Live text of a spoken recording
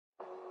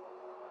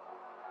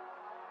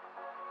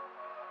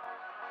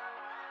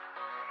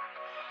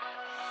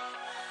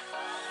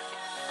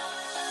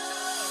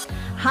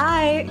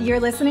Hi, you're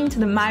listening to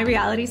the My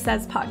Reality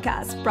Says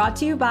podcast, brought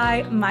to you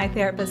by My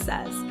Therapist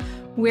Says.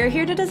 We're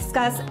here to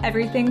discuss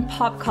everything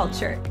pop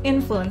culture,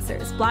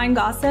 influencers, blind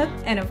gossip,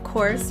 and of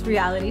course,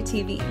 reality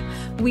TV.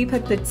 We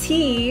put the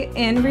T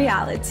in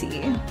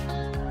reality.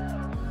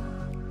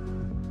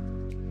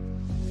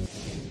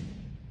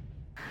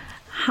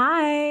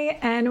 Hi,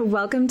 and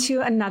welcome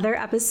to another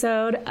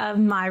episode of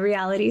My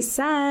Reality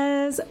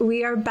Says.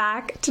 We are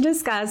back to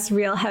discuss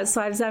Real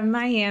Housewives of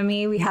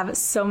Miami. We have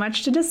so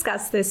much to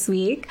discuss this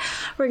week.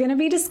 We're going to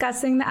be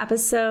discussing the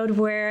episode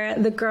where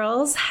the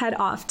girls head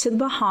off to the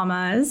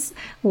Bahamas.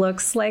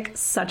 Looks like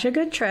such a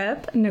good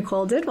trip.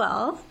 Nicole did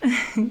well.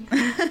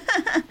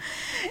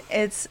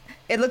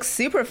 It looks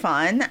super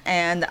fun,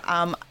 and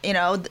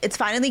it's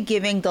finally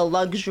giving the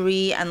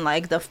luxury and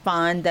like the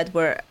fun that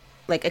we're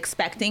like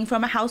expecting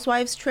from a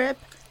housewives trip,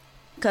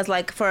 because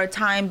like for a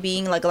time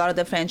being, like a lot of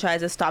the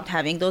franchises stopped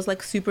having those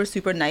like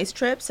super nice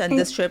trips, and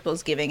this trip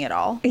was giving it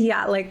all.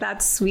 Yeah, like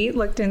that suite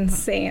looked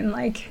insane.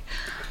 Like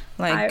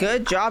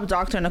good job,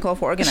 Dr. Nicole,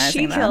 for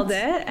organizing that. She killed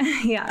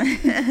it.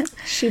 Yeah.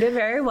 She did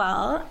very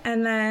well.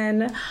 And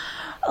then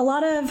a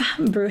lot of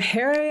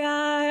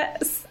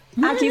Brujería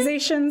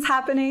accusations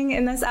happening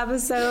in this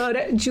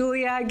episode.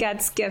 Julia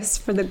gets gifts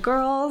for the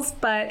girls,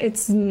 but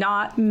it's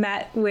not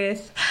met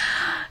with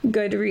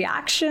good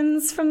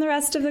reactions from the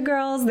rest of the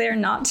girls. They're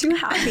not too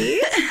happy.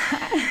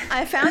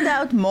 I found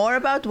out more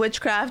about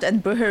witchcraft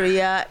and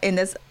Brujería in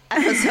this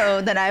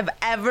episode than I've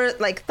ever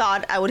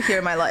thought I would hear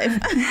in my life.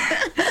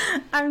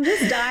 I'm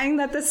just dying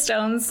that the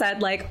Stones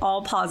said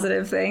all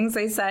positive things.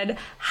 They said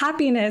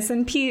happiness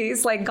and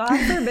peace. God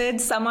forbid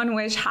someone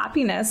wish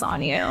happiness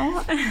on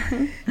you.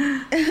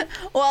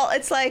 Well,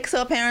 it's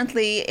so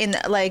apparently in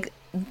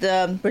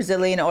the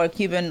Brazilian or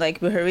Cuban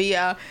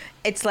Brujería,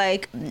 it's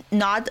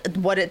not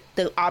what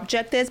the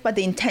object is, but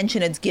the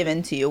intention it's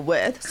given to you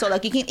with. So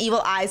you can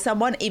evil eye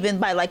someone even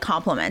by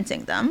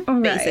complimenting them,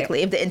 right.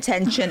 Basically, if the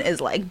intention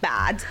is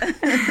bad.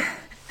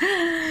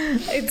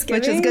 It's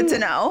giving, which is good to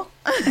know.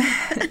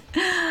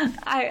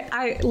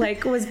 I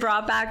was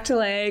brought back to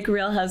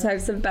Real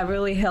Housewives of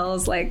Beverly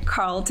Hills,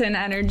 Carlton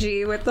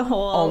energy with the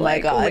whole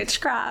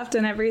witchcraft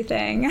and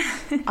everything.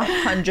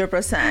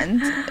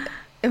 100%.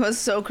 It was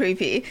so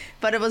creepy,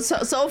 but it was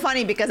so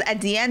funny because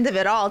at the end of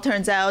it all,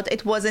 turns out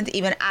it wasn't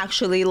even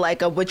actually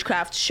a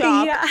witchcraft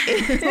shop. Yeah.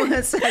 It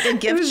was a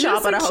gift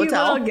shop at a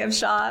hotel. Little gift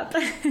shop.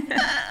 It's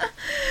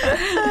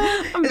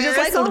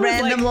just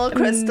random little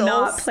crystals.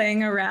 Not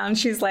playing around.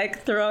 She's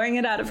throwing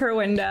it out of her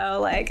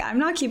window. I'm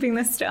not keeping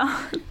this stone.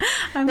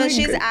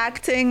 She's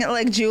acting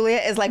like Julia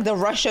is the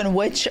Russian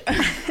witch.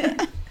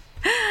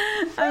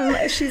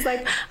 She's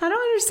I don't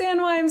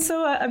understand why I'm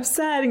so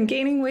upset and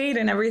gaining weight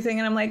and everything.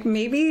 And I'm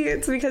maybe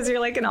it's because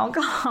you're an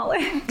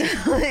alcoholic.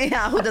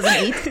 Yeah, who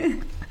doesn't eat?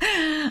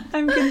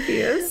 I'm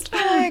confused.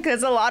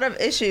 Because a lot of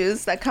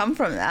issues that come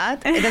from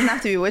that. It doesn't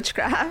have to be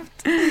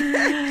witchcraft.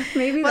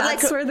 Maybe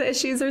that's where the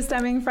issues are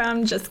stemming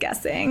from. Just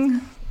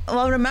guessing.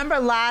 Well, remember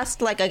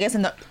last, I guess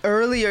in the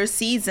earlier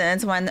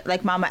seasons when,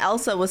 Mama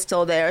Elsa was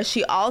still there,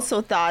 she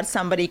also thought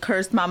somebody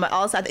cursed Mama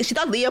Elsa. She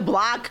thought Leah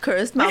Black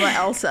cursed Mama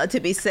Elsa to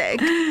be sick.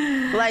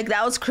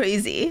 That was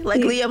crazy.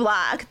 Leah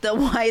Black, the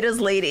whitest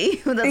lady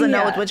who doesn't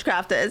know what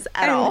witchcraft is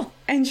at all.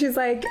 And she's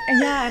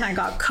and I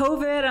got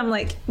COVID. I'm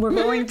we're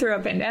going through a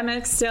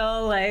pandemic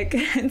still.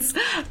 It's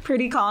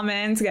pretty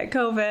common to get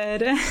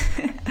COVID.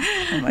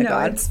 Oh my God. No,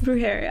 it's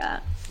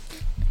Brujería.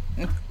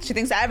 She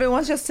thinks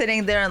everyone's just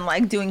sitting there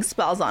and doing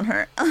spells on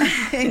her.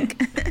 I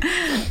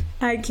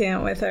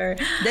can't with her.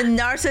 The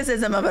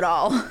narcissism of it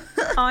all.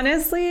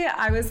 Honestly,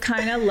 I was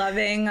kind of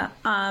loving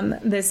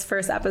this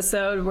first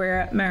episode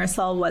where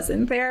Marisol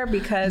wasn't there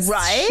because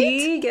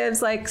she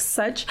gives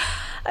such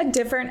a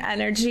different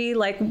energy.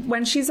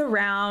 When she's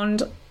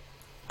around,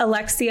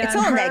 Alexia it's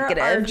and her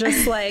negative. Are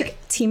just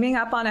teaming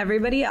up on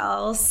everybody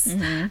else,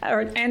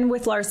 and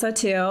with Larsa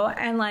too.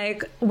 And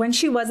when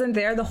she wasn't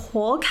there, the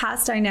whole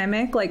cast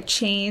dynamic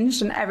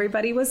changed, and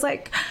everybody was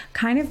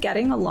kind of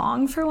getting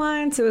along for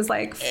once. It was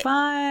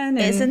fun.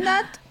 Isn't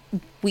that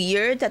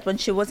weird that when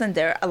she wasn't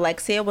there,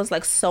 Alexia was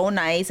so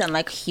nice and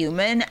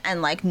human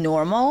and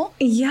normal?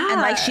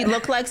 Yeah, and she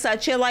looked like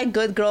such a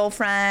good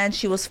girlfriend.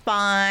 She was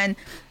fun.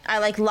 I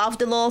loved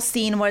the little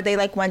scene where they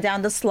went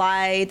down the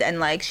slide,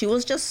 and she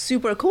was just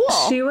super cool.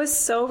 She was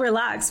so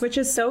relaxed, which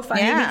is so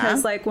funny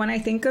because when I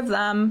think of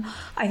them,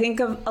 I think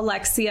of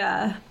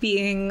Alexia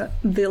being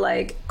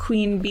the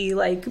queen bee,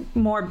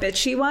 more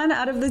bitchy one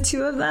out of the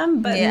two of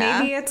them. But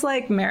maybe it's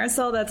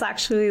Marisol that's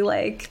actually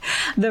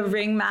the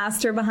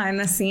ringmaster behind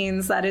the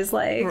scenes that is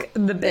the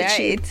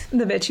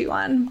bitchy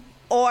one.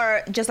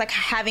 Or just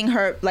having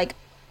her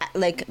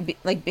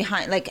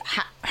behind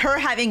her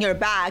having your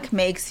back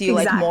makes you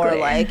more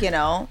bold.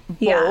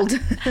 Yeah,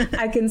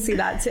 I can see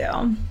that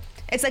too.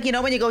 It's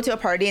when you go to a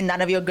party and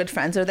none of your good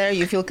friends are there,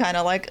 you feel kind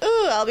of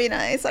ooh, I'll be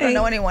nice, I don't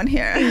know anyone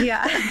here.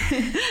 Yeah.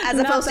 As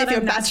opposed to if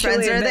your best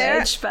friends are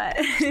there. But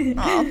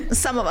oh,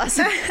 some of us.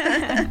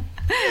 Yeah.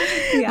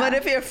 But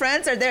if your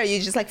friends are there,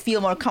 you just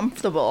feel more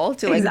comfortable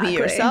to be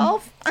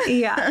yourself.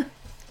 Yeah.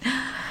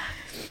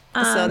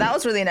 So that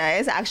was really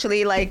nice.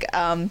 Actually, like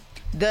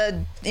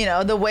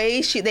the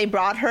way they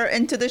brought her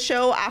into the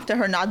show after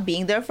her not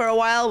being there for a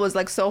while was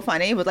like so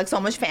funny, with like so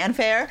much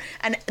fanfare,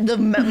 and the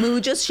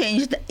mood just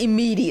changed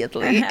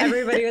immediately.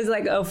 Everybody was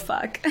like, oh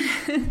fuck.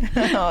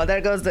 Oh,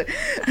 there goes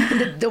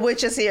the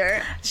witch is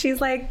here. She's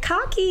like,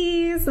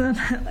 cockies,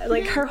 and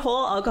like her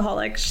whole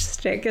alcoholic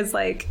shtick is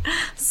like,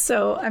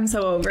 I'm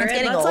so over it.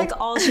 That's old. Like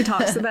all she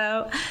talks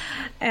about,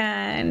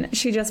 and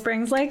she just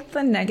brings like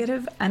the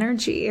negative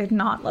energy,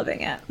 not loving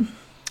it.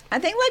 I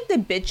think like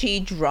the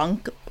bitchy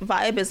drunk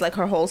vibe is like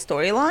her whole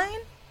storyline.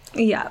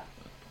 Yeah.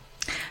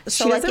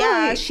 So like,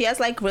 yeah, she has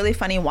like really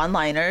funny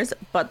one-liners,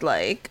 but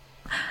like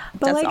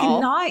like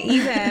all. Not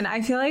even.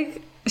 I feel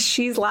like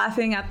she's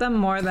laughing at them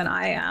more than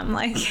I am.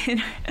 Like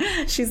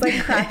she's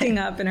like cracking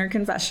up in her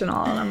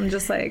confessional, and I'm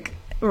just like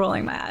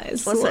rolling my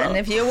eyes. Listen,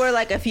 if you were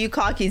like a few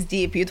cockies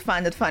deep, you'd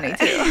find it funny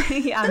too.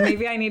 Yeah,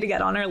 maybe I need to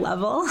get on her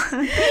level.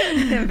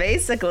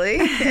 Basically.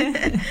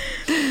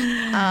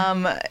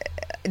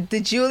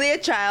 The Julia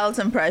Childs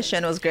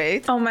impression was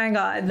great. Oh my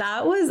god,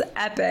 that was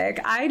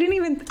epic. I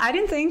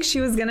didn't think she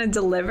was gonna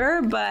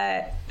deliver,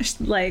 but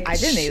like I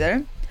didn't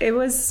either. It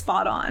was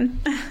spot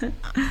on.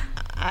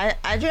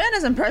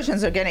 Adriana's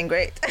impressions are getting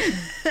great.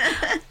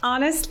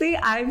 Honestly,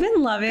 I've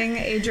been loving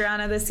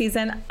Adriana this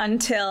season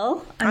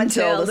until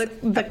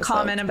the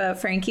comment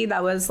about Frankie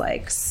that was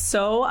like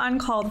so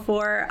uncalled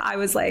for. I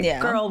was like,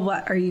 girl,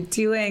 what are you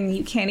doing?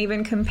 You can't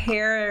even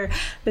compare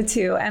the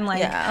two. And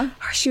like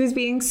she was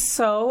being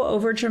so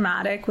over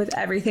dramatic with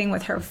everything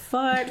with her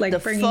foot, like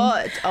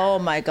foot. Oh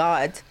my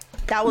god.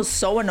 That was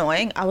so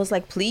annoying. I was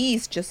like,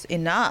 please, just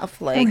enough.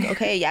 Like,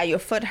 okay, yeah, your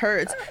foot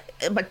hurts.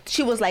 But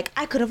she was like,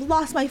 I could have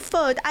lost my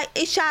foot.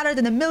 It shattered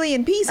in a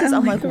million pieces.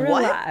 I'm like,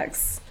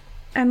 relax.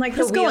 What? And like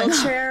the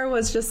wheelchair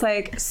was just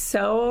like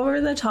so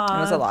over the top.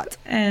 It was a lot.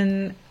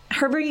 And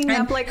her bringing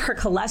up like her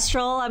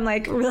cholesterol, I'm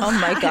like, relax. Oh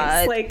my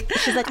god. Like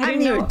she's like, I'm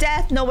near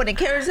death. Nobody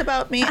cares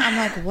about me. I'm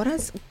like, what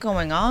is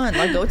going on?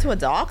 Like, go to a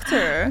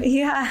doctor.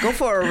 Yeah. Go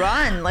for a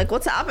run. Like,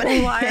 what's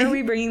happening? Why are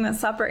we bringing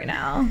this up right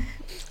now?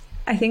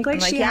 I think like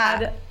she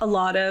had a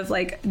lot of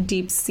like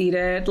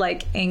deep-seated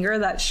like anger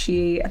that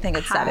she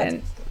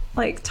hadn't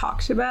like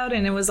talked about,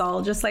 and it was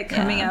all just like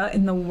coming out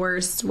in the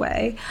worst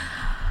way.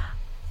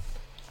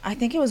 I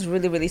think it was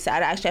really, really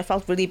sad. Actually, I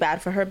felt really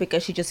bad for her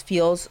because she just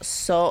feels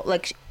so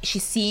like she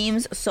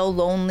seems so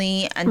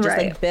lonely and just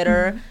like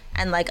bitter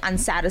and like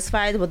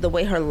unsatisfied with the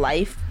way her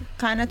life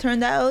kind of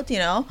turned out, you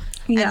know?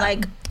 Yeah. And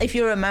like if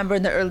you remember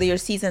in the earlier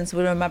seasons,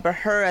 we remember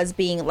her as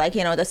being like,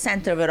 you know, the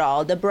center of it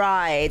all, the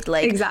bride.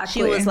 Like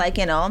she was like,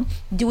 you know,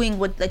 doing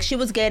what, like she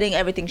was getting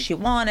everything she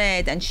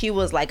wanted, and she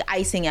was like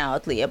icing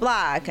out Leah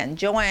Black and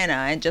Joanna,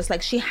 and just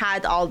like she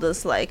had all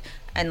this like,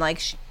 and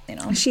like you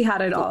know, she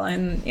had it all,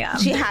 and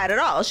she had it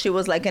all. She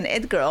was like an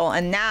it girl,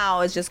 and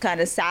now it's just kind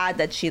of sad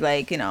that she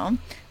like, you know,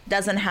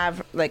 doesn't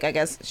have like, I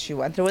guess she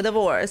went through a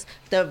divorce.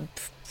 The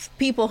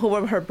people who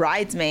were her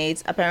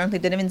bridesmaids apparently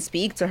didn't even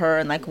speak to her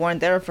and like weren't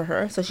there for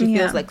her, so she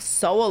feels like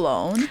so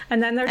alone.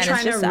 And then they're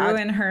trying to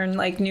ruin her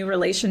like new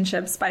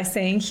relationships by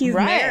saying he's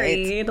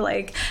married,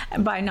 like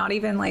by not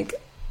even like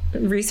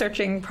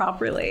researching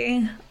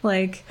properly.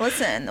 Like,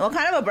 listen, what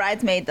kind of a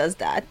bridesmaid does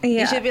that?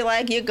 You should be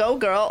like, you go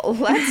girl,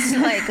 let's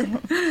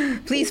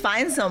like please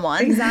find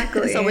someone,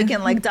 exactly, so we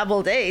can like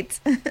double date.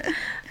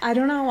 I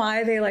don't know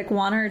why they like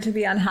want her to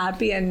be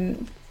unhappy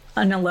and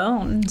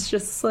alone. It's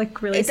just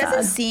like really sad. It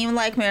doesn't seem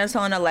like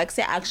Marisol and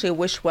Alexia actually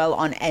wish well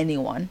on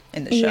anyone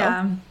in the show.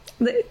 Yeah,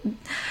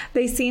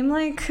 they seem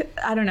like,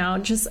 I don't know,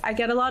 just I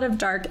get a lot of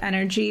dark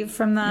energy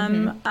from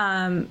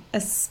them,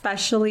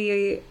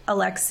 especially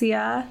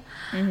Alexia.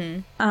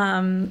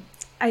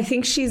 I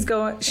think she's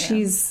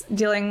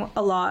dealing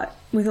a lot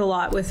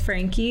with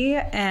Frankie,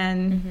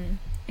 and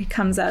it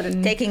comes out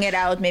and taking it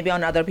out maybe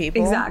on other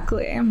people.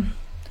 Exactly.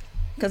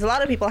 Because a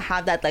lot of people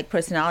have that like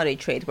personality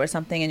trait where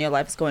something in your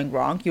life is going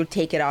wrong, you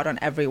take it out on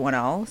everyone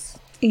else.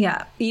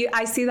 Yeah,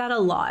 I see that a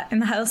lot in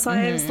the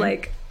Housewives,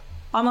 like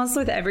almost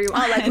with everyone.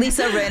 Oh, like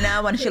Lisa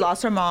Rinna when she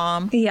lost her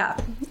mom. Yeah,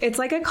 it's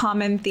like a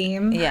common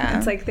theme. Yeah,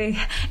 it's like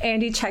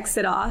Andy checks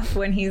it off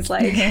when he's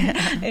like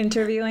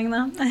interviewing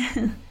them.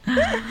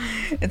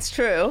 It's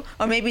true.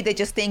 Or maybe they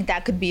just think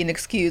that could be an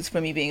excuse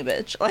for me being a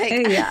bitch.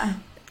 Like, yeah,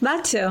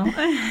 that too.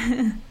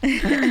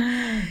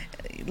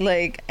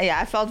 Like, yeah,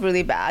 I felt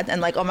really bad. And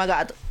like, oh my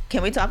god,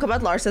 can we talk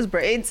about Larsa's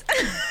braids?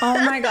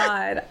 Oh my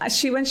god,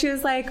 when she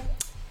was like,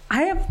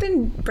 I have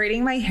been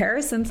braiding my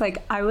hair since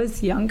like I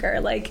was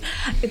younger, like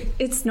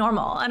it's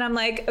normal. And I'm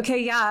like, okay,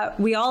 yeah,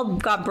 we all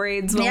got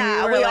braids when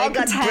we were like all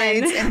got 10.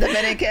 Braids in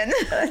Dominican.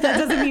 That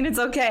doesn't mean it's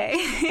okay.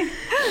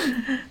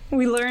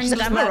 We learned. She's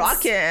like, I'm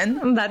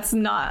Moroccan. That's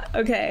not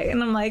okay.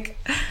 And I'm like,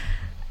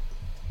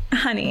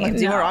 honey, like,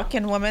 do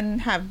Moroccan women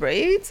have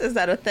braids? Is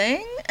that a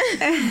thing?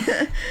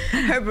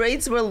 Her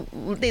braids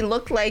they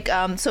looked like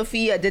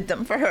Sophia did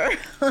them for her.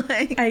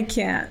 Like, I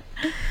can't.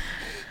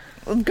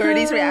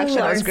 Gertie's reaction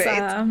was great.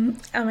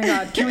 Oh my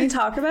god, can we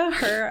talk about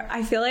her?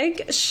 I feel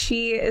like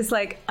she is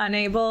like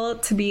unable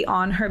to be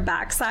on her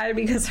backside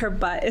because her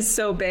butt is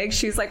so big.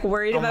 She's like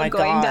worried about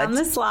going down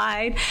the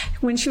slide.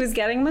 When she was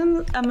getting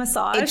a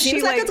massage,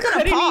 she like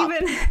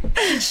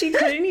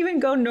couldn't even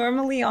go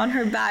normally on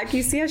her back.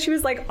 You see how she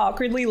was like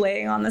awkwardly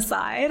laying on the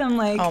side? I'm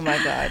like, oh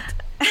my god.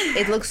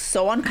 It looks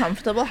so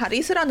uncomfortable. How do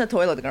you sit on the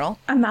toilet, girl?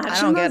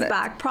 Imagine those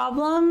back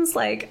problems.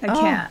 Like, I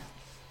can't.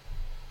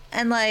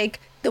 And like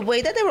the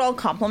way that they were all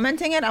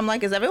complimenting it, I'm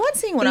like, is everyone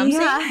seeing what I'm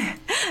seeing?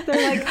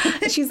 They're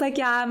like, she's like,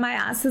 yeah, my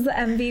ass is the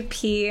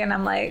MVP. And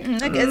I'm like,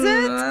 is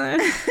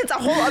it? It's a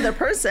whole other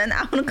person.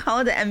 I want to call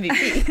it the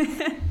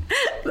MVP.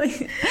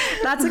 Like,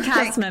 that's a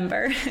cast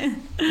member.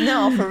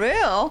 No, for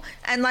real.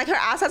 And like her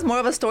ass has more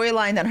of a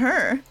storyline than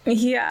her.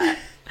 Yeah.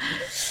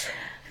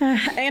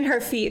 And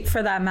her feet,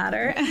 for that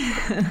matter.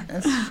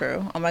 That's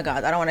true. Oh my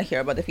god, I don't want to hear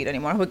about the feet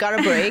anymore. We got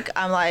a break.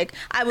 I'm like,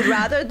 I would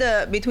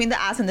rather between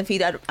the ass and the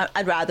feet,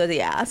 I'd rather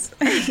the ass.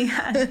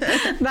 Yeah.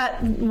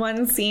 That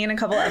one scene, a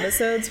couple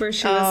episodes where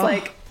she was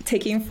like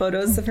taking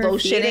photos of her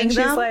feet, and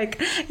she's like,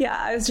 yeah,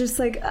 I was just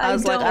like, I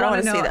don't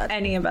want to know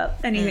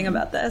anything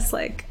about this.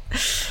 Like,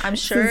 I'm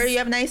sure you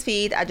have nice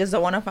feet. I just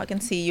don't want to fucking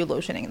see you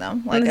lotioning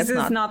them. Like, this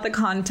is not the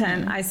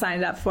content I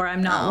signed up for.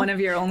 I'm not one of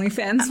your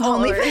OnlyFans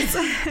followers.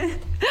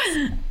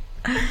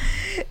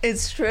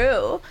 It's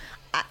true.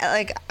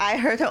 I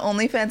heard her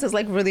OnlyFans is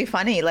like really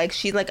funny. Like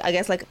she like, I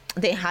guess like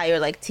they hire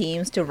like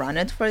teams to run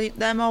it for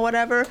them or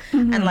whatever,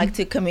 and like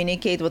to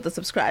communicate with the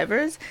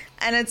subscribers.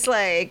 And it's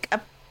like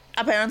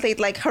apparently it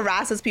like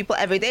harasses people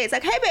every day. It's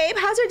like, hey babe,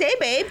 how's your day,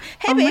 babe?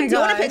 Hey babe, do you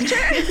want a picture?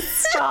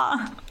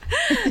 Stop.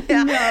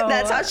 Yeah, no.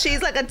 That's how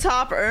she's like a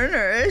top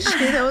earner.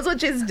 She knows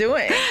what she's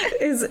doing.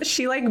 Is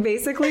she like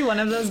basically one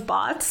of those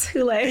bots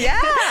who like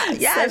I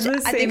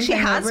think she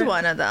has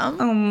one of them.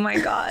 Oh my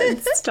god,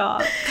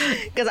 stop.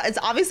 Because it's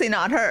obviously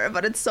not her,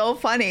 but it's so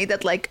funny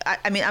that like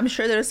I mean, I'm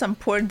sure there's some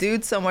poor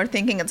dude somewhere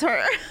thinking it's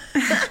her.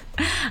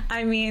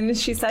 I mean,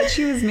 she said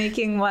she was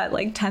making what,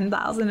 like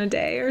 10,000 a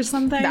day or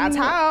something. That's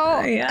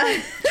how.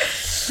 Yeah.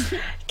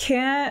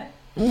 Can't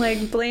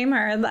like blame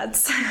her.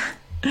 That's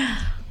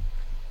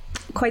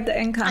quite the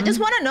income. I just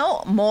want to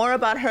know more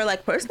about her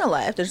like personal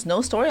life. There's no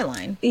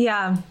storyline.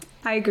 Yeah,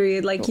 I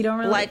agree. Like, you don't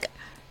really like,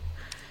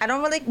 I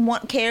don't really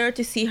care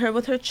to see her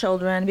with her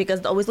children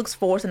because it always looks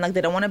forced and like they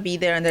don't want to be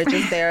there and they're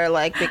just there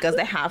like because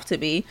they have to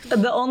be.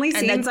 The only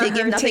scenes are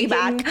her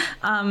taking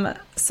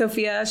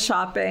Sophia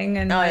shopping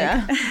and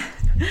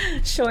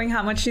showing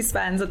how much she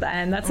spends at the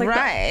end. That's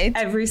like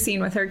every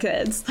scene with her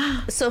kids.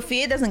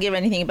 Sophia doesn't give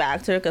anything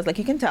back to her because like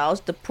you can tell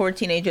the poor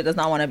teenager does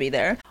not want to be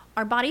there.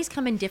 Our bodies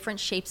come in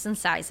different shapes and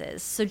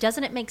sizes, so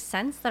doesn't it make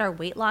sense that our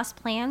weight loss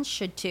plans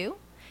should too?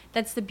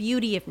 That's the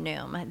beauty of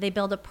Noom. They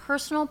build a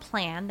personal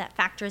plan that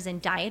factors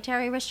in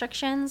dietary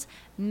restrictions,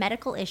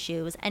 medical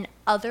issues, and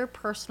other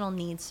personal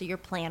needs so your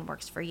plan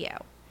works for you.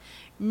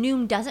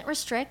 Noom doesn't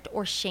restrict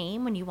or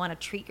shame when you want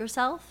to treat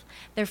yourself.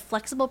 Their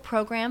flexible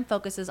program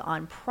focuses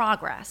on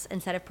progress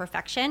instead of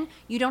perfection.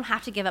 You don't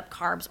have to give up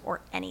carbs or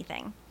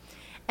anything.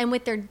 And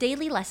with their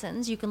daily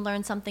lessons, you can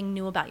learn something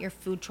new about your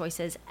food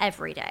choices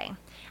every day.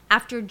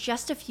 After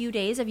just a few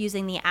days of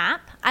using the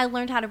app, I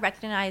learned how to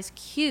recognize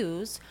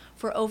cues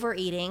for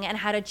overeating and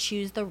how to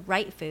choose the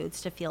right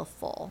foods to feel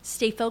full.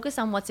 Stay focused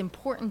on what's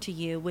important to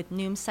you with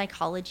Noom's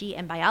psychology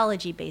and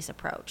biology-based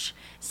approach.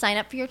 Sign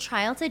up for your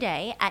trial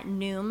today at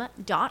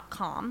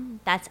Noom.com.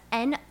 That's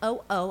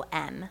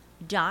Noom.com.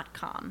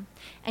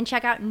 And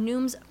check out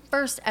Noom's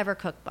first ever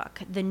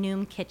cookbook, The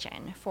Noom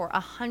Kitchen, for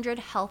 100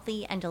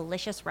 healthy and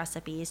delicious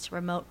recipes to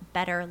promote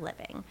better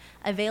living.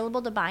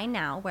 Available to buy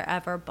now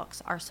wherever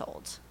books are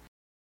sold.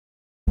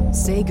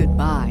 Say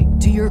goodbye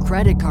to your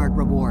credit card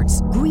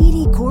rewards.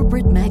 Greedy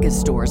corporate mega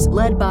stores,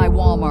 led by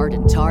Walmart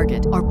and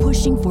Target, are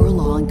pushing for a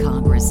law in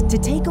Congress to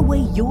take away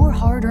your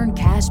hard-earned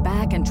cash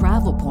back and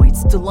travel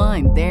points to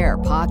line their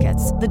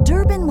pockets. The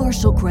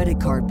Durbin-Marshall credit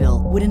card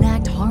bill would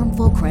enact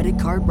harmful credit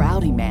card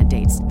routing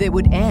mandates that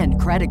would end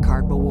credit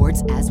card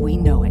rewards as we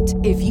know it.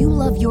 If you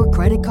love your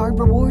credit card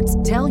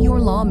rewards, tell your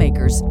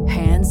lawmakers,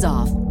 hands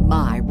off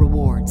my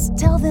rewards.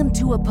 Tell them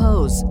to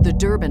oppose the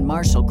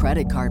Durbin-Marshall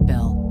credit card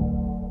bill.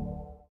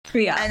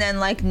 Yeah. And then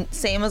like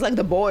same as like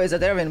the boys, that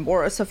they're even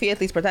worse. Sophia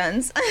at least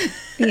pretends.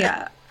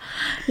 Yeah.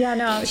 Yeah,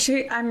 no,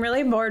 I'm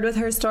really bored with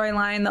her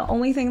storyline. The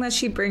only thing that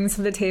she brings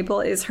to the table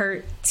is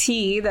her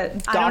tea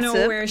that Gossip. I don't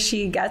know where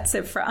she gets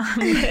it from.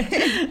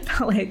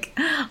 Like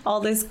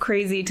all this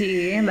crazy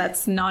tea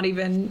that's not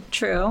even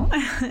true.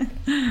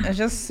 It's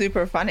just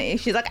super funny.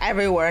 She's like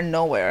everywhere and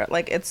nowhere.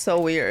 Like it's so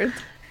weird.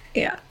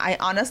 Yeah. I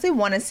honestly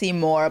want to see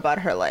more about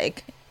her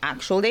like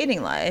actual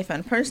dating life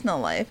and personal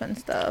life and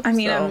stuff. I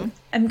mean,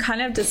 I'm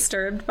kind of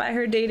disturbed by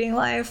her dating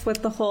life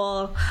with the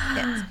whole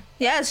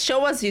yes,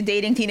 show us you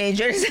dating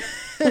teenagers.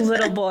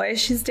 Little boy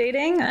she's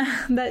dating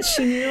that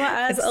she knew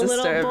as it's a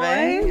little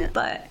boy,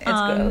 but it's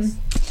gross.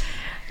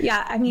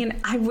 Yeah, I mean,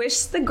 I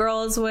wish the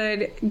girls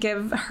would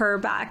give her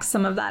back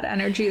some of that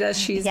energy that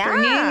she's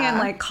bringing and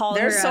like call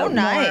her out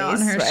more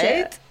on her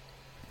shit.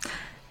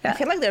 Yeah. I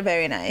feel like they're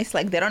very nice.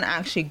 Like they don't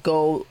actually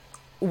go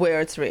where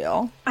it's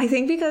real. I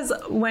think because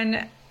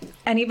when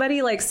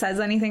anybody like says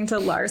anything to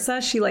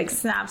Larsa, she like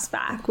snaps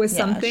back with she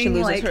something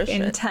loses like her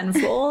in shit.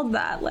 tenfold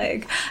that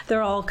like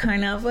they're all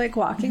kind of like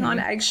walking on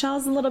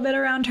eggshells a little bit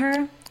around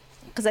her.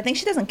 Because I think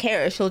she doesn't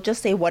care. She'll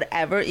just say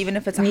whatever, even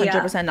if it's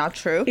 100% not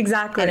true.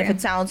 Exactly. And if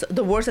it sounds,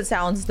 the worse it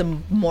sounds, the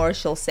more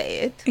she'll say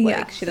it. Like,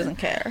 Yeah. she doesn't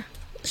care.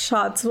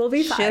 Shots will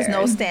be fired. She has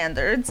no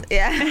standards.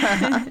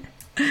 Yeah.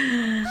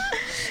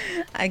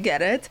 I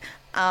get it.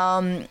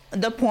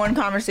 The porn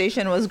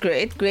conversation was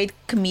great. Great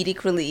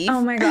comedic relief.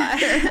 Oh my god.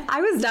 I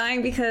was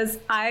dying because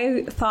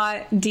I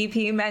thought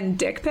DP meant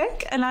dick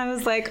pic, and I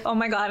was like, oh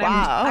my god,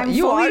 Wow, I'm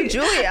you fully, are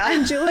Julia.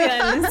 I'm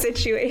Julia in this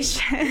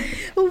situation.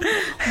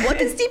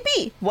 What is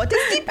DP? What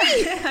is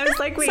DP? I was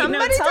like, wait,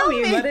 Somebody no, tell tell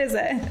me, me. what is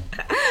it?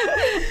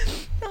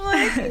 I'm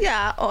like,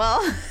 yeah, well.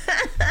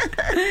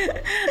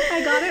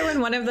 I got it when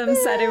one of them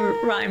said it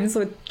rhymes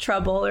with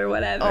trouble or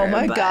whatever. Oh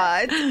my but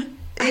god.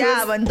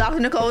 Yeah, when Dr.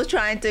 Nicole was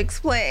trying to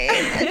explain,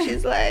 and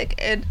she's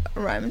like, it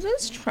rhymes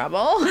with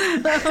trouble.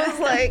 I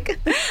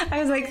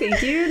was like,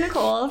 thank you,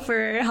 Nicole,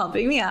 for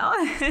helping me out.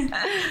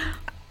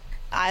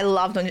 I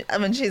loved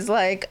when she's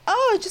like,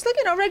 oh, it's just like,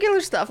 regular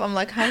stuff. I'm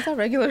like, how's that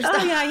regular stuff?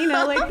 Oh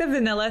yeah, like the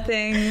vanilla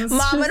things.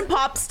 Mom and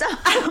pop stuff.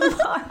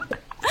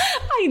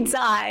 I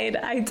died.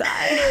 I'm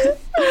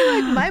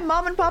like, my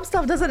mom and pop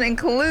stuff doesn't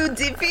include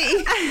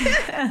DP.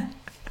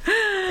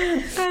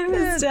 I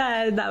was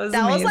dead. That was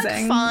That amazing. was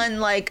like fun,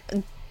 like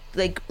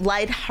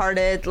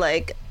lighthearted,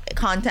 like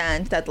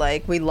content that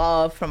like we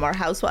love from our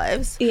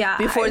housewives. Yeah,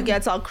 Before it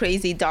gets all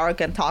crazy, dark,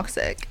 and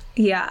toxic.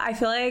 Yeah, I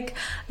feel like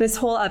this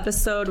whole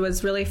episode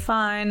was really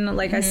fun,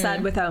 like I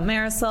said, without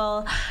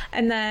Marisol.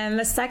 And then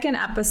the second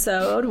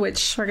episode,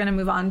 which we're going to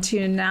move on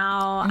to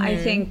now, I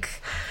think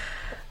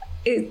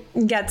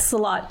it gets a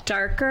lot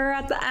darker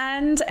at the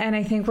end. And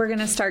I think we're going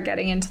to start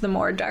getting into the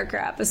more darker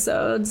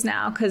episodes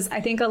now, because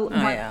I think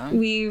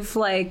we've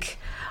like...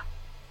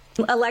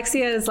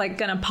 Alexia is like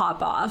going to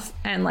pop off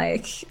and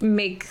like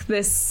make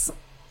this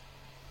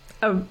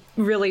a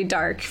really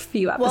dark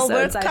few episodes.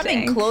 Well, we're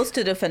coming close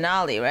to the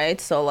finale,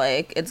 right? So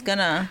like it's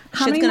gonna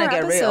How shit's many gonna more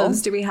get real.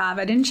 episodes do we have?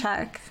 I didn't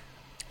check.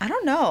 I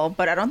don't know,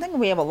 but I don't think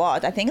we have a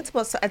lot. I think it's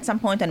supposed to, at some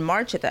point in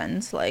March it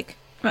ends. Like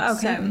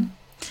Okay. soon.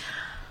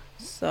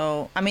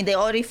 So I mean, they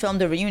already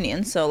filmed the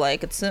reunion, so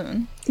like it's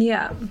soon.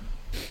 Yeah.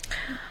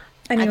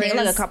 I think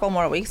like a couple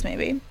more weeks,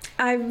 maybe.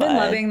 I've been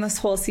loving this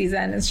whole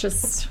season. It's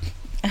just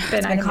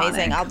been iconic.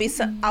 Amazing.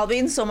 I'll be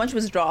in so much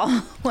withdrawal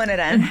when it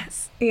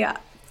ends. Yeah.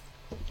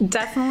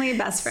 Definitely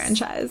best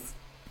franchise.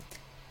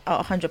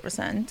 Oh,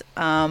 100%.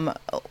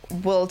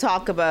 We'll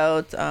talk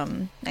about,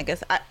 I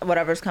guess,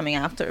 whatever's coming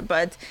after.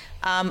 But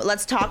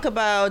let's talk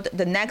about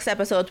the next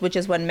episode, which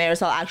is when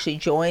Marisol actually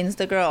joins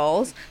the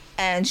girls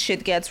and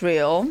shit gets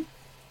real.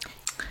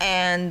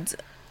 And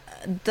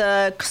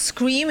the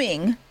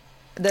screaming,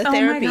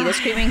 the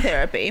screaming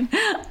therapy.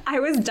 I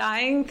was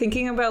dying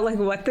thinking about like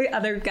what the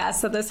other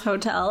guests at this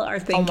hotel are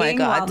thinking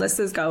while this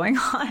is going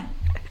on.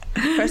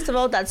 First of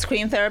all, that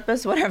scream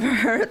therapist, whatever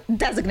her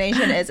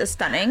designation is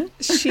stunning.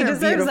 She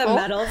deserves a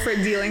medal for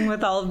dealing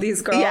with all of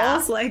these girls.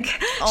 Yeah. Like,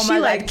 oh my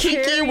god,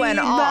 Kiki went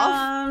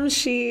off.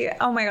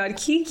 Oh my god,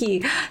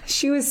 Kiki.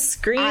 She was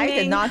screaming. I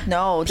did not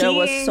know there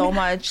was so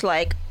much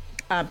like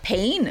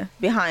pain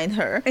behind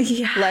her.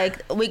 Yeah.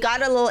 Like we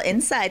got a little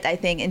insight, I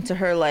think, into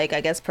her like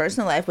I guess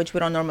personal life, which we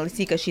don't normally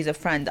see because she's a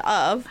friend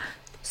of.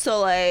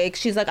 So like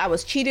she's like, I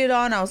was cheated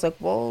on. I was like,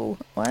 whoa,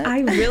 what? I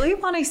really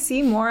want to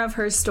see more of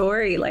her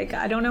story. Like,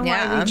 I don't know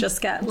why we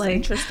just get like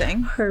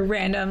interesting her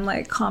random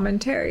like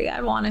commentary.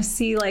 I want to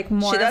see like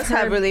more. She does of her.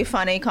 have really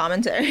funny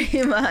commentary.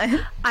 But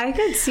I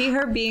could see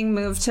her being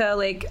moved to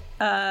like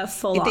a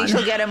full-on you think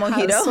she'll get a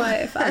mojito?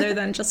 housewife other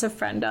than just a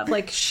friend of.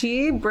 Like,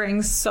 she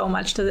brings so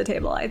much to the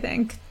table, I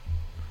think.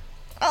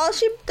 Oh,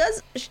 she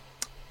does.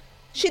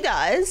 She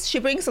does. She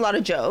brings a lot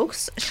of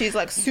jokes. She's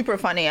like super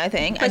funny, I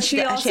think. But and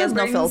she also she has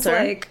no brings, filter.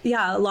 like,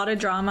 a lot of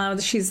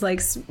drama. She's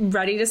like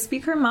ready to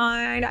speak her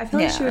mind. I feel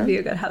like she would be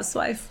a good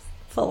housewife,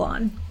 full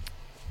on.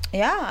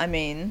 Yeah, I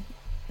mean,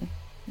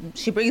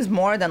 she brings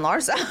more than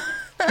Larsa.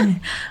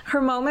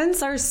 Her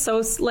moments are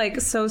so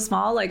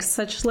small, like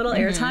such little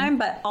airtime,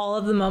 but all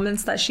of the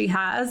moments that she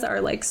has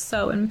are like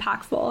so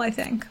impactful, I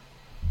think.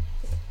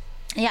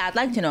 Yeah, I'd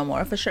like to know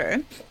more for sure.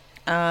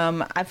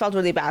 I felt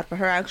really bad for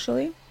her,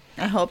 actually.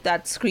 I hope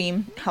that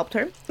scream helped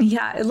her.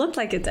 Yeah, it looked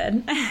like it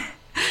did.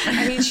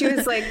 I mean, she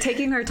was like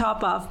taking her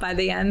top off by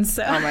the end.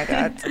 So. Oh my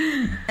god,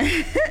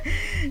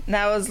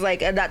 that was like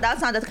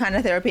that's not the kind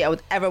of therapy I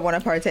would ever want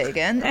to partake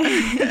in.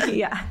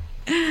 Yeah.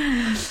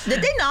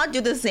 Did they not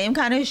do the same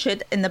kind of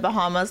shit in the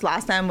Bahamas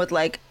last time with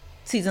like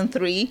season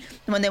 3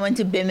 when they went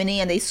to Bimini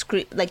and they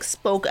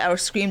spoke or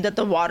screamed at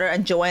the water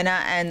and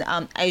Joanna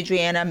and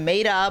Adriana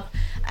made up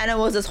and it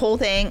was this whole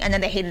thing and then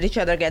they hated each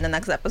other again the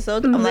next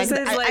episode. I'm like,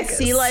 I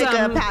see like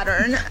a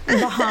pattern.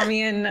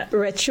 Bahamian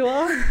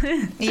ritual.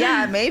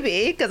 Yeah,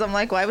 maybe, because I'm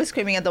like, why are we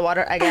screaming at the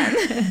water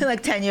again?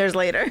 Like 10 years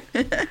later.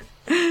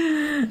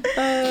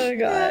 Oh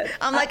god.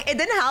 I'm like, it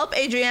didn't help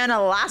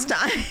Adriana last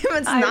time.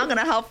 It's not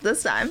gonna help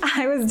this time.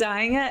 I was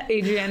dying at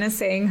Adriana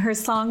saying her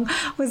song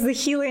was the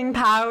healing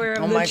power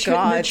of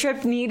the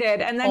trip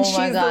needed, and then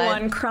she's the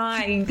one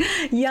crying,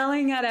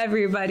 yelling at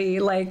everybody.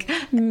 Like,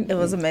 it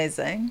was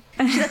amazing.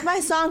 She's like, my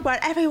song brought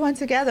everyone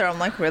together. I'm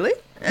like, really?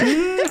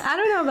 I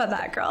don't know about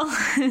that, girl.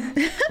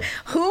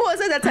 Who was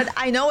it that said,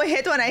 I know a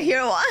hit when I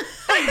hear one?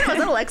 Was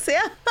it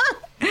Alexia?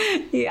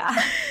 Yeah.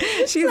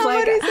 She's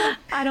somebody like,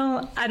 I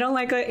don't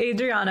like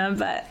Adriana,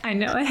 but I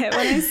know a hit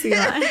when I see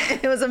one.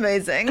 It was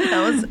amazing.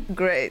 That was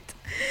great.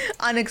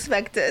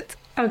 Unexpected.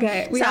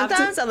 Okay.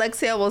 Sometimes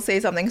Alexia will say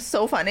something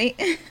so funny.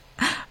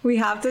 We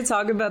have to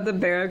talk about the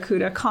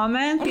Barracuda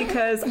comment,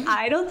 because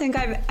I don't think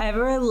I've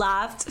ever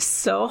laughed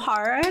so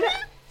hard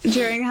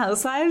during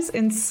Housewives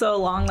in so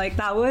long. Like,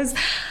 that was,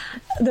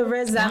 the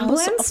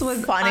resemblance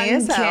was funny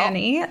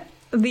uncanny.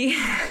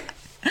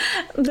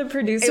 The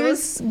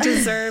producers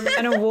deserve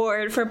an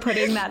award for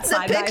putting that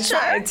side by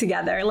side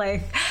together.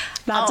 Like,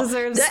 that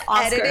deserves the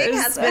Oscars. Editing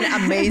has been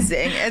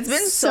amazing. It's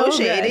been so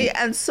shady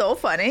and so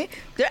funny.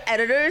 Their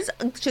editors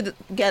should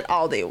get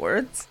all the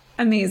awards.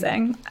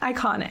 Amazing.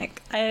 Iconic.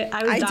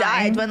 I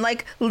died when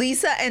like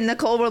Lisa and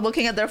Nicole were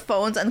looking at their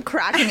phones and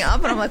cracking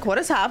up, and I'm like, what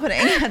is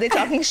happening? Are they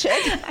talking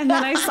shit? And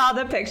then I saw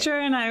the picture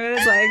and I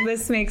was like,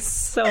 this makes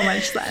so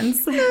much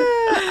sense.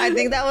 I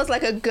think that was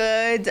like a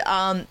good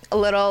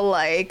little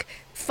like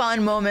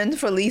fun moment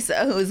for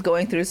Lisa, who's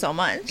going through so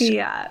much.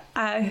 Yeah.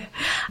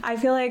 I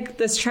feel like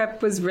this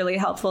trip was really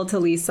helpful to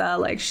Lisa.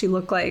 Like, she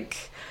looked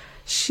like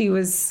she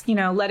was,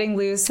 letting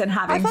loose and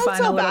having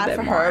fun a little bit more. I felt so bad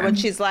for her when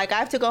she's like, I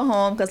have to go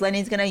home because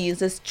Lenny's going to use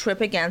this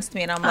trip against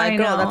me. And I'm like,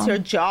 girl, that's your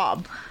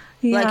job.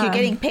 Yeah. Like, you're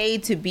getting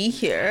paid to be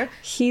here.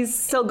 He's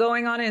still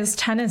going on his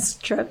tennis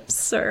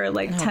trips or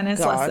like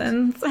tennis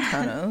lessons.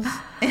 Tennis.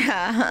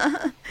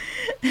 Yeah.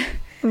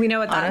 We know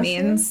what that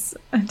means.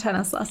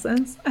 Tennis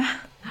lessons.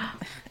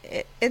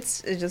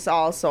 It's just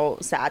all so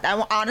sad.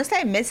 Honestly,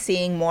 I miss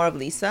seeing more of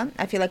Lisa.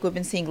 I feel like we've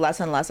been seeing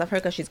less and less of her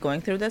because she's going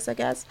through this, I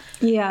guess.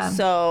 Yeah.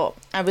 So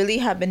I really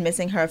have been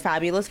missing her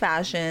fabulous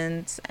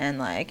fashions and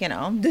like,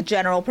 the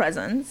general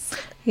presence.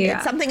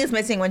 Yeah. Something is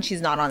missing when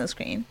she's not on the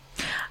screen.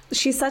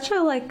 She's such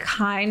a like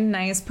kind,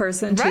 nice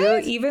person too.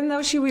 Right? Even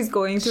though she was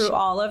going through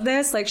all of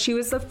this, like she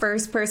was the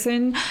first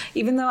person,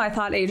 even though I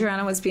thought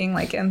Adriana was being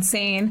like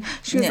insane,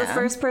 she was the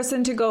first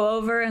person to go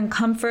over and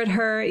comfort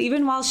her,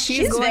 even while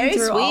she's going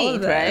through all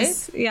of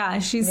this. Right? Yeah,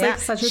 she's like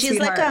such a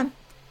sweetheart. Like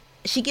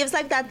she gives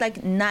like that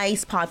like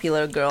nice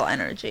popular girl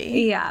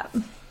energy. Yeah.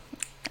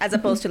 As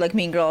opposed to like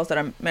mean girls that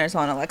are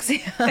Marisol and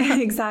Alexia.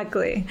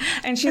 Exactly.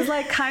 And she's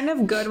like kind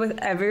of good with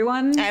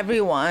everyone.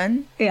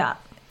 Everyone. Yeah.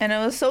 And it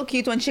was so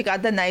cute when she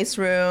got the nice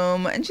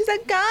room. And she's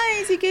like,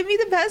 guys, you gave me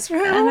the best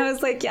room. And I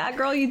was like, yeah,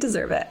 girl, you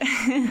deserve it.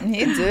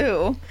 You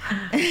do.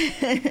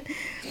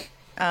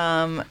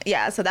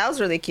 Yeah, so that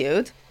was really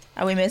cute.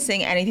 Are we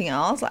missing anything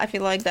else? I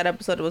feel like that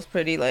episode was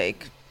pretty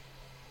like...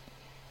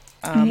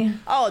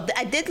 Oh,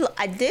 I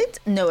did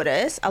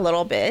notice a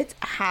little bit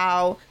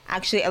how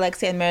actually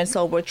Alexia and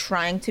Marisol were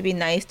trying to be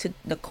nice to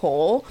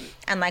Nicole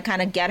and like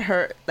kind of get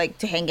her like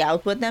to hang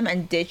out with them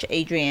and ditch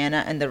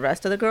Adriana and the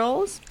rest of the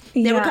girls.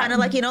 They were kind of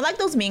like, like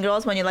those mean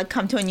girls when you like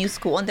come to a new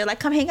school and they're like,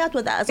 come hang out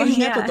with us or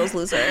hang out with those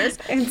losers.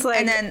 It's like,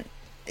 and then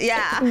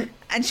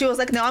and she was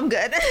like, no, I'm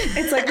good.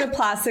 It's like the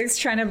plastics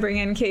trying to bring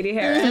in Katie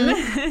Heron.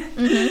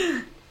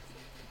 Mm-hmm.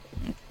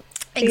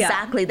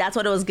 Exactly, that's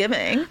what it was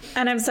giving.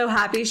 And I'm so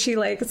happy she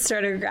like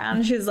stood her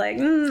ground. She's like,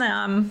 no,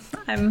 I'm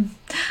good.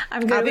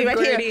 I'll be with right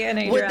Gertie here and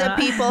Adriana. With the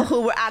people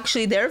who were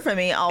actually there for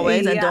me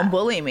always and don't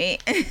bully me.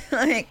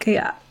 Like,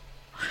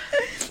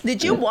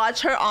 did you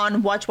watch her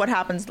on Watch What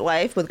Happens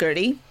Live with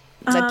Gertie?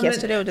 Like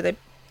yesterday, or did they?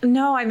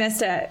 No, I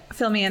missed it.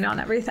 Fill me in on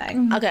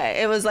everything.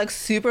 Okay, it was like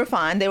super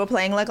fun. They were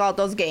playing like all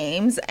those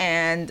games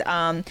and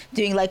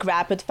doing like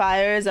rapid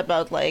fires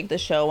about like the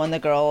show and the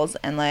girls,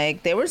 and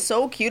like they were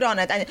so cute on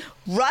it. And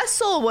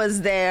Russell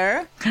was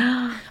there.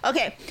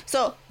 Okay,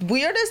 so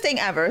weirdest thing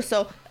ever.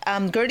 So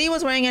Gertie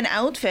was wearing an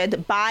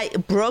outfit by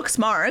Brooks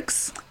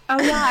Marks.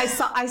 Oh yeah,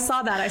 I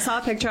saw that. I saw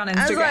a picture on Instagram.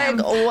 I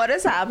was like, what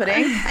is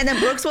happening? And then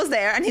Brooks was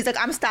there and he's like,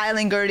 I'm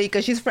styling Gertie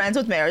because she's friends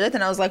with Meredith.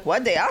 And I was like,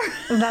 what, they are?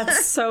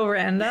 That's so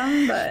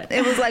random, but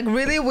it was like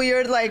really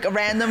weird, like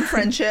random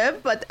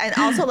friendship. And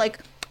also like,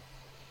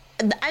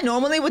 I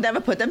normally would never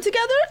put them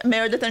together,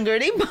 Meredith and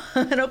Gertie,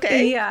 but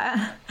okay.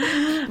 Yeah.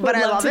 But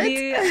I love it.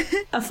 Be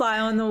a fly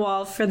on the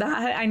wall for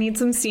that. I need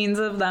some scenes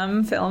of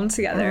them filmed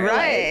together.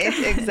 Right,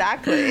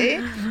 exactly.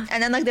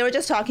 And then like they were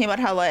just talking about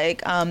how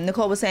like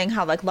Nicole was saying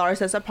how like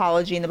Larsa's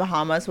apology in the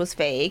Bahamas was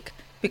fake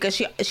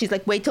because she's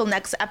like, wait till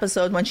next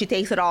episode when she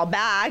takes it all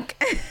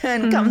back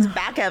and comes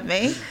back at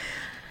me.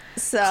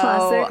 So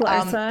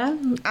classic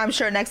Larsa. I'm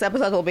sure next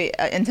episode will be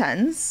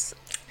intense.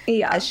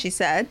 Yeah, as she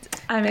said.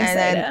 I'm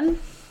excited.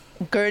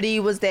 Gertie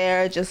was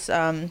there, just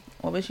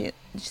what was she?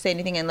 Did she say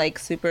anything in like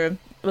super?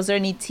 Was there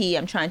any tea?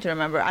 I'm trying to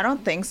remember. I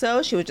don't think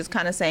so. She was just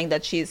kind of saying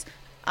that she's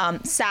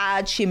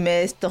sad she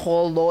missed the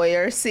whole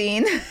lawyer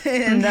scene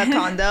in the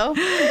condo.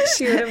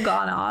 She would have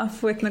gone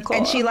off with Nicole.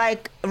 And she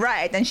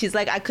and she's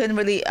like, I couldn't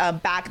really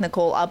back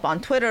Nicole up on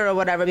Twitter or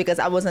whatever because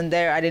I wasn't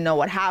there. I didn't know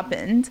what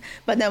happened.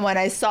 But then when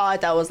I saw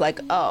it, I was like,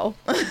 oh.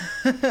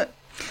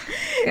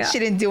 Yeah. She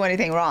didn't do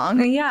anything wrong.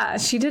 Yeah,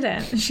 she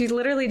didn't. She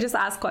literally just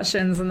asked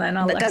questions, and then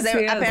because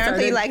they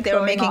apparently they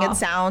were making it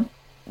sound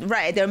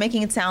right. They were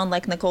making it sound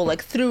like Nicole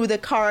threw the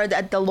card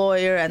at the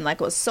lawyer and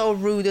was so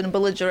rude and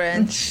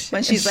belligerent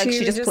when she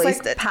just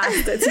placed it,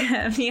 passed it to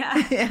him.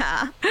 Yeah,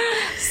 yeah.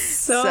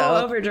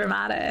 So over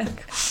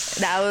dramatic.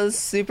 That was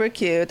super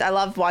cute. I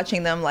love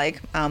watching them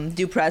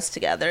do press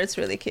together. It's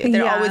really cute.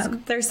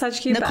 They're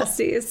such cute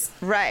besties.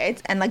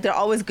 Right, and they're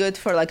always good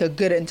for a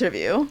good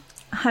interview.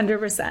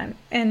 100%.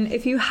 And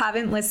if you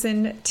haven't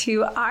listened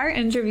to our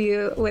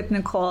interview with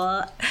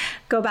Nicole,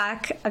 go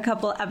back a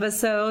couple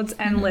episodes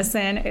and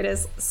listen. It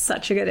is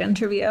such a good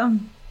interview.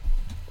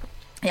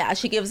 Yeah,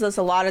 she gives us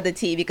a lot of the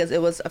tea because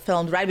it was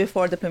filmed right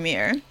before the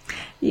premiere.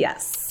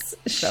 Yes.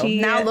 So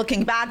now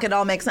looking back, it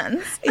all makes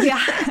sense. Yeah.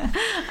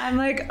 I'm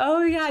like,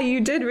 oh yeah, you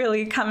did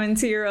really come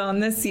into your own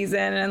this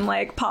season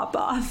and pop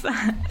off.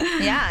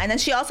 Yeah. And then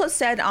she also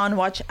said on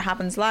What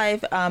Happens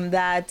Live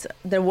that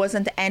there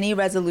wasn't any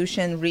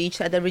resolution reached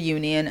at the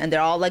reunion and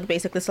they're all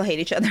basically still hate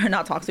each other and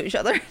not talk to each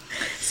other.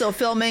 So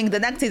filming the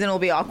next season will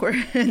be awkward,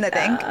 I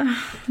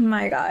think.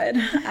 My God.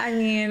 I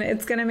mean,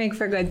 it's going to make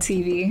for good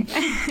TV.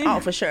 Oh,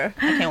 for sure.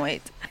 I can't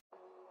wait.